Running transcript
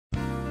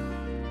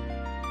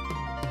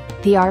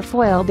The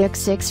rFoil Duct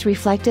 6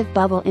 reflective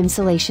bubble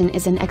insulation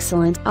is an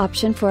excellent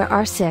option for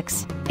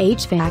R6,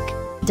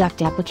 HVAC,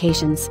 duct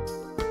applications.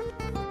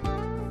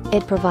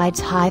 It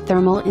provides high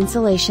thermal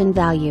insulation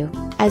value,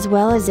 as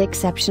well as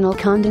exceptional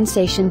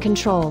condensation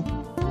control.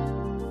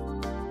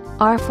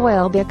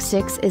 rFoil Duct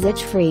 6 is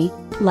itch-free,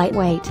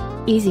 lightweight,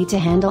 easy to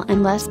handle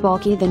and less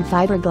bulky than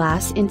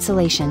fiberglass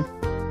insulation.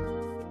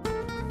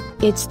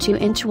 Its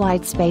 2-inch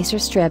wide spacer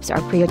strips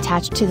are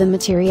pre-attached to the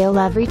material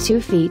every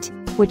 2 feet,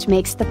 which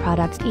makes the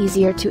product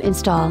easier to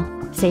install,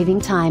 saving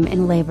time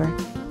and labor.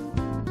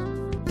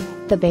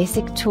 The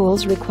basic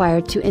tools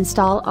required to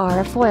install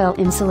rFoil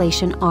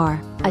insulation are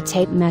a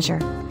tape measure,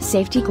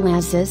 safety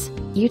glasses,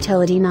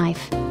 utility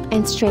knife,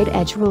 and straight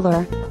edge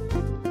ruler.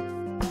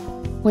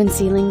 When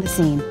sealing the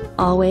seam,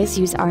 always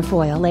use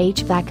rFoil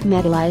HVAC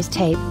metallized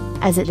tape,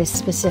 as it is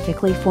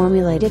specifically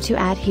formulated to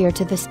adhere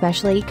to the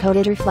specially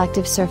coated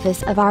reflective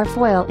surface of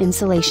rFoil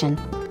insulation.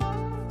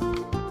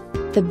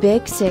 The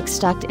Big 6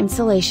 duct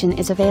insulation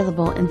is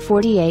available in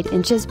 48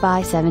 inches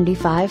by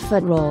 75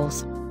 foot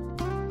rolls.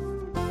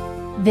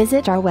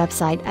 Visit our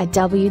website at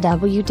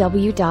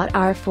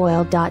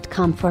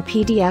www.rfoil.com for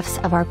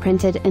PDFs of our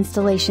printed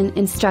installation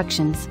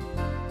instructions.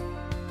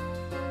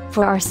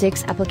 For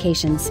R6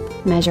 applications,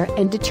 measure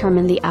and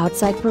determine the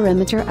outside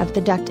perimeter of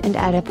the duct and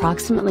add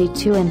approximately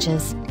 2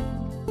 inches.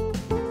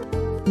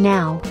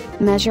 Now,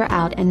 measure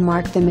out and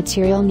mark the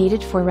material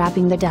needed for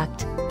wrapping the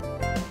duct.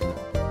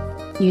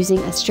 Using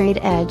a straight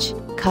edge,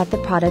 cut the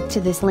product to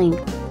this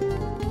length.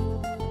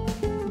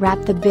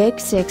 Wrap the Big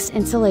 6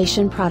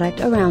 insulation product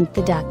around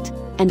the duct,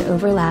 and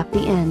overlap the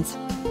ends.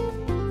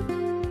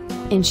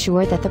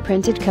 Ensure that the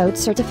printed coat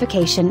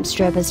certification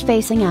strip is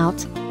facing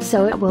out,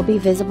 so it will be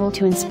visible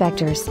to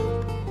inspectors.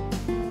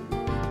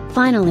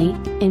 Finally,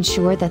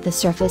 ensure that the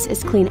surface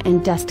is clean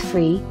and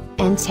dust-free,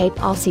 and tape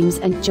all seams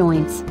and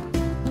joints.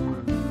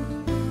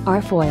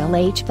 rFoil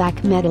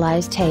HVAC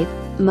metallized tape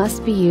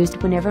must be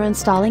used whenever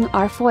installing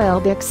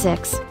rFoil Duct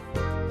 6.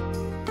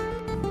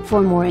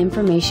 For more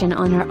information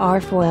on our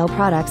rFoil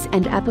products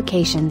and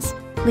applications,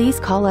 please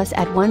call us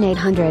at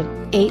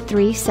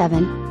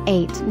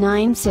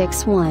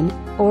 1-800-837-8961,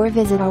 or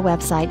visit our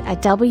website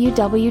at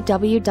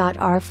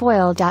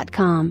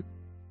www.rfoil.com.